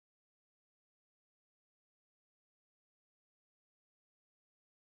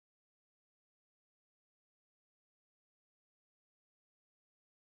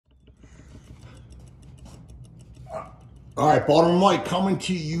All right, Baltimore Mike coming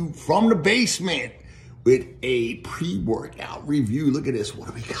to you from the basement with a pre-workout review. Look at this. What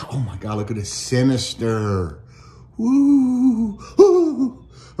do we got? Oh my God, look at this. SINISTER. Woo. Woo.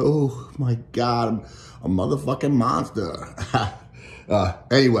 Oh my God, I'm a motherfucking monster.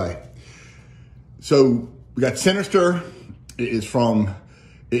 Anyway, so we got SINISTER. It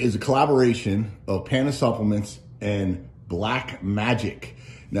is a collaboration of Panda supplements and Black Magic.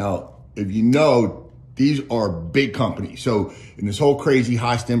 Now, if you know, these are big companies. So in this whole crazy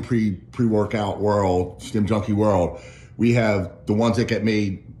high stim pre-workout world, stim junkie world, we have the ones that get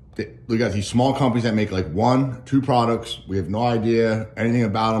made. We got these small companies that make like 1, 2 products. We have no idea anything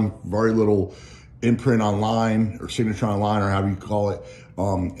about them. Very little imprint online or signature online or however you call it.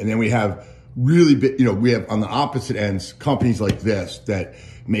 And then we have really big, we have on the opposite ends, companies like this that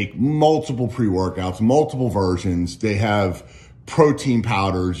make multiple pre-workouts, multiple versions. They have protein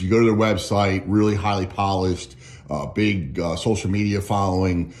powders. You go to their website, really highly polished, big social media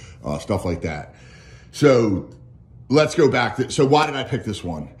following, stuff like that. So let's go back. So why did I pick this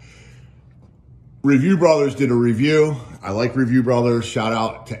one? Review Brothers did a review. I like Review Brothers. Shout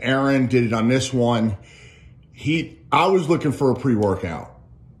out to Aaron, did it on this one. I was looking for a pre-workout.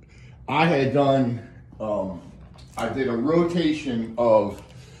 I had done, I did a rotation of,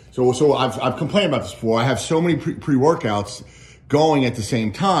 so I've complained about this before. I have so many pre-workouts going at the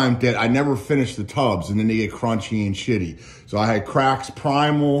same time that I never finish the tubs and then they get crunchy and shitty. So I had Cracks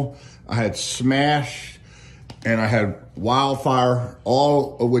Primal, I had Smash, and I had Wildfire,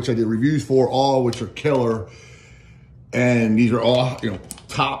 all of which I did reviews for, all of which are killer. And these are all,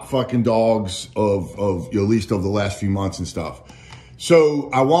 top fucking dogs of at least of the last few months and stuff. So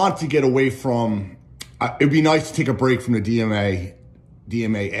I want to get away from, it'd be nice to take a break from the DMA,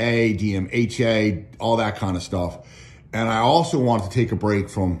 DMAA, DMHA, all that kind of stuff. And I also want to take a break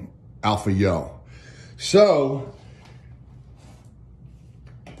from Alpha Yo. So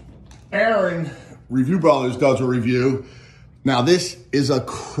Aaron, Review Brothers, does a review. Now this is a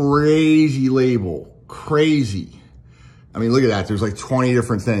crazy label, crazy. I mean, look at that. There's like 20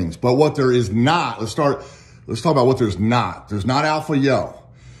 different things. But what there is not, let's talk about what there's not. There's not Alpha Yo.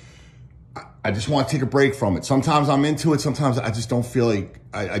 I just want to take a break from it. Sometimes I'm into it. Sometimes I just don't feel like,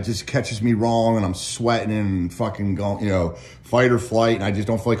 I just catches me wrong and I'm sweating and fucking going, fight or flight. And I just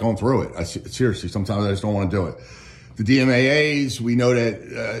don't feel like going through it. Seriously, sometimes I just don't want to do it. The DMAAs, we know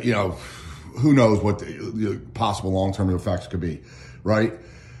that, who knows what the possible long-term effects could be, right?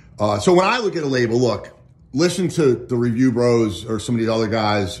 So when I look at a label, look, listen to the Review Bros or some of these other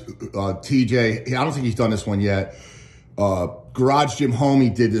guys, TJ, I don't think he's done this one yet. Garage Gym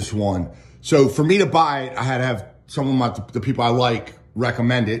Homie did this one. So for me to buy it, I had to have some of the people I like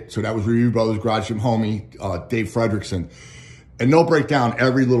recommend it. So that was Review Brothers, Garage Gym Homie, Dave Fredrickson. And they'll break down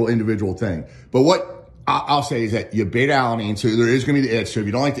every little individual thing. But what I'll say is that you beta-alanine, so there is going to be the itch. So if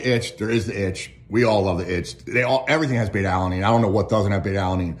you don't like the itch, there is the itch. We all love the itch. Everything has beta-alanine. I don't know what doesn't have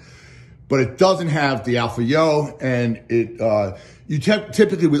beta-alanine. But it doesn't have the Alpha Yo, and you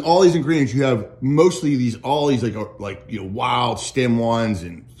typically with all these ingredients, you have mostly all these wild stim ones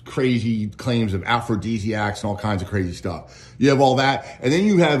and crazy claims of aphrodisiacs and all kinds of crazy stuff. You have all that, and then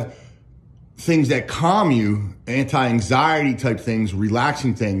you have things that calm you, anti-anxiety type things,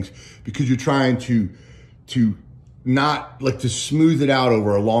 relaxing things, because you're trying to not to smooth it out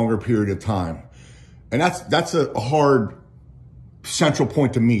over a longer period of time, and that's a hard central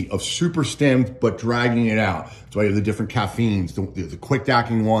point to me of super stimmed but dragging it out. That's why you have the different caffeines, the quick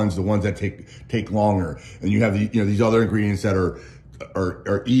acting ones, the ones that take longer, and you have these other ingredients that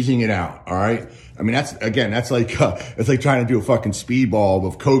are easing it out. All right. I mean, that's like it's like trying to do a fucking speedball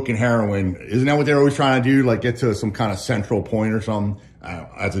with coke and heroin. Isn't that what they're always trying to do? Like get to some kind of central point or something.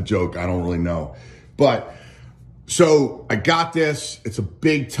 That's a joke. I don't really know. But so I got this. It's a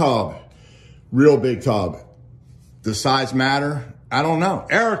big tub, real big tub. Does size matter? I don't know.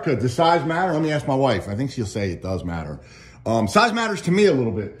 Erica, does size matter? Let me ask my wife. I think she'll say it does matter. Size matters to me a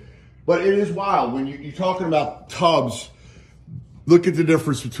little bit, but it is wild when you're talking about tubs. Look at the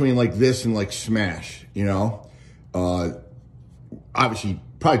difference between like this and like Smash, obviously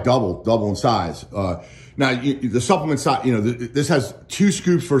probably double in size. Now the supplement side, this has 2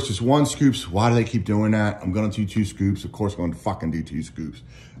 scoops versus 1 scoops. Why do they keep doing that? I'm going to do 2 scoops. Of course, I'm going to fucking do 2 scoops.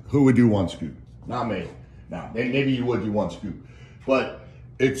 Who would do 1 scoop? Not me. Now, maybe you would do 1 scoop, but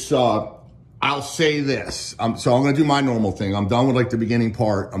it's, I'll say this. So I'm going to do my normal thing. I'm done with the beginning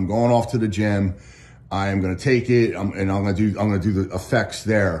part. I'm going off to the gym. I am going to take it and I'm going to do the effects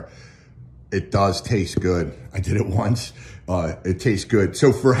there. It does taste good. I did it once. It tastes good.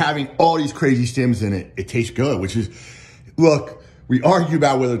 So for having all these crazy stims in it, it tastes good, which is, look, we argue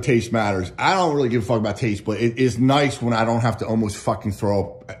about whether taste matters. I don't really give a fuck about taste, but it is nice when I don't have to almost fucking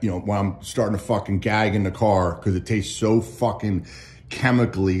throw up, when I'm starting to fucking gag in the car because it tastes so fucking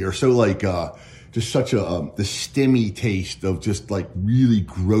chemically or so like, just such the stimmy taste of just like really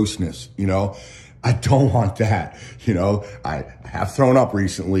grossness, I don't want that, I have thrown up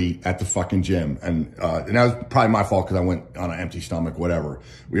recently at the fucking gym and that was probably my fault because I went on an empty stomach, whatever.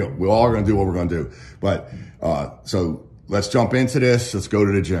 We all are going to do what we're going to do. But, so let's jump into this. Let's go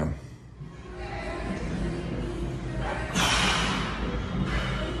to the gym.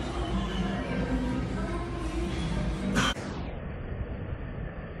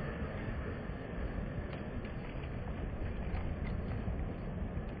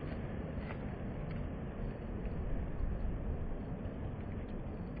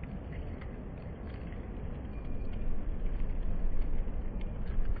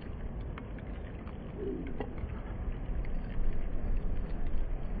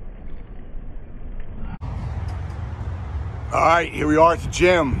 All right, here we are at the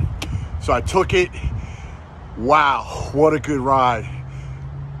gym. So I took it. Wow, what a good ride.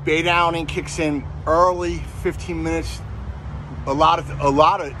 Beta alanine kicks in early, 15 minutes. A lot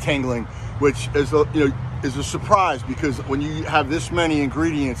of tangling, which is a surprise because when you have this many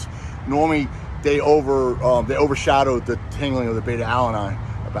ingredients, normally they overshadow the tangling of the beta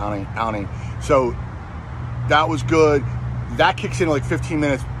alanine. So that was good. That kicks in like 15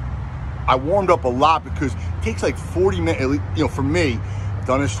 minutes. I warmed up a lot because it takes like 40 minutes, for me, I've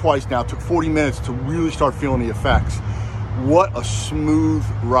done this twice now, it took 40 minutes to really start feeling the effects. What a smooth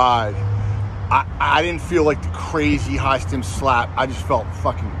ride. I didn't feel like the crazy high stim slap. I just felt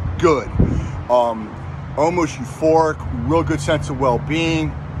fucking good. Almost euphoric, real good sense of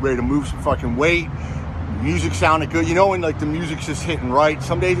well-being, ready to move some fucking weight. Music sounded good. When like the music's just hitting right.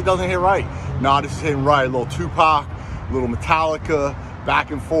 Some days it doesn't hit right. Nah, this is hitting right. A little Tupac, a little Metallica,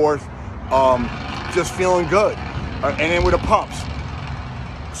 back and forth. Just feeling good. And then with the pumps,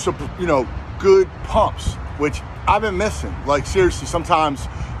 so, good pumps, which I've been missing. Like seriously, sometimes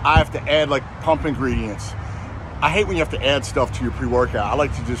I have to add like pump ingredients. I hate when you have to add stuff to your pre-workout. I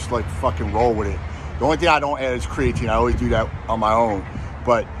like to just like fucking roll with it. The only thing I don't add is creatine. I always do that on my own.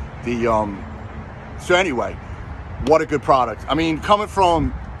 But so anyway, what a good product. I mean, coming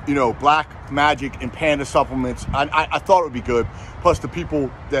from, Black Magic and Panda supplements, I thought it would be good. Plus the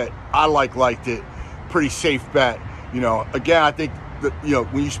people that I liked it. Pretty safe bet. Again, I think that,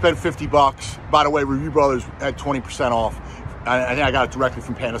 when you spend $50, by the way, Review Brothers had 20% off. I think I got it directly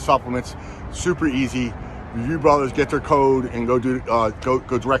from Panda Supplements. Super easy. Review Brothers, get their code and go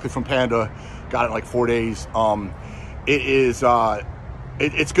directly from Panda. Got it in like 4 days. It is,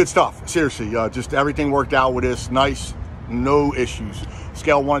 it's good stuff. Seriously, just everything worked out with this. Nice, no issues.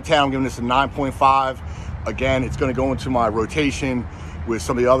 Scale 1 to 10, I'm giving this a 9.5. Again, it's going to go into my rotation with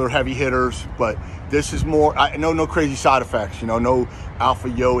some of the other heavy hitters, but this is more, no crazy side effects, no alpha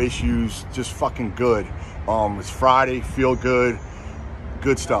yo issues, just fucking good. It's Friday, feel good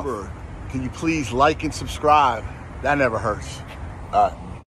stuff. Can you please like and subscribe? That never hurts. All right.